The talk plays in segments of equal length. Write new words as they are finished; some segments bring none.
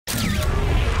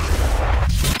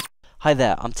Hi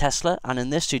there, I'm Tesla, and in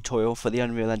this tutorial for the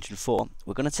Unreal Engine 4,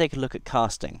 we're going to take a look at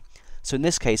casting. So in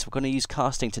this case, we're going to use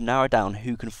casting to narrow down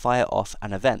who can fire off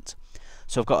an event.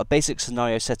 So I've got a basic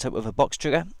scenario set up with a box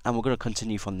trigger, and we're going to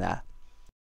continue from there.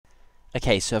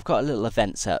 Okay, so I've got a little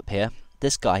event set up here.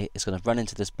 This guy is going to run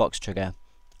into this box trigger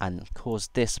and cause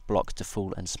this block to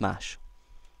fall and smash.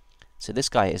 So this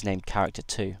guy is named Character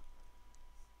 2.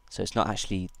 So it's not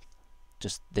actually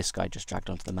just this guy just dragged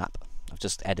onto the map. I've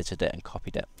just edited it and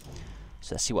copied it.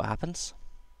 So let's see what happens.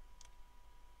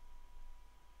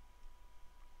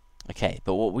 Okay,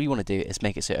 but what we want to do is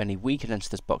make it so only we can enter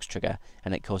this box trigger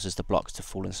and it causes the blocks to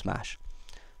fall and smash.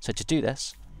 So to do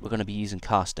this, we're going to be using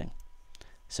casting.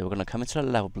 So we're going to come into the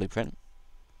level blueprint,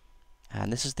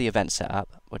 and this is the event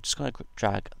setup. We're just going to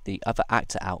drag the other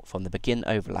actor out from the begin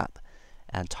overlap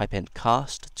and type in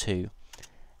cast 2,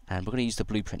 and we're going to use the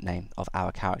blueprint name of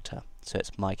our character. So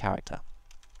it's my character.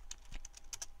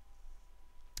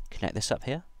 Connect this up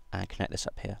here and connect this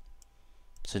up here.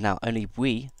 So now only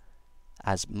we,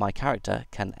 as my character,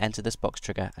 can enter this box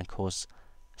trigger and cause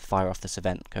fire off this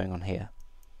event going on here.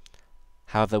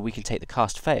 However, we can take the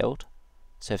cast failed,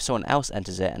 so if someone else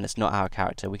enters it and it's not our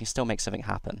character, we can still make something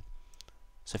happen.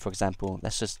 So for example,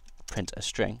 let's just print a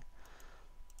string,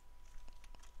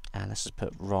 and let's just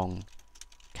put wrong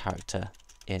character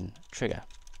in trigger.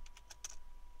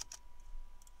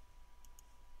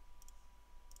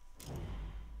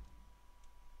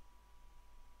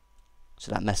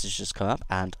 So that message just come up,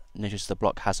 and notice the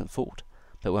block hasn't falled.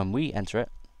 But when we enter it,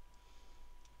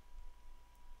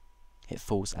 it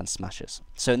falls and smashes.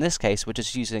 So in this case, we're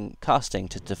just using casting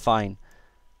to define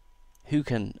who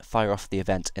can fire off the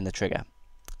event in the trigger.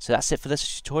 So that's it for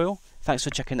this tutorial. Thanks for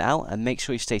checking it out, and make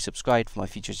sure you stay subscribed for my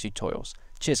future tutorials.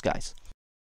 Cheers guys.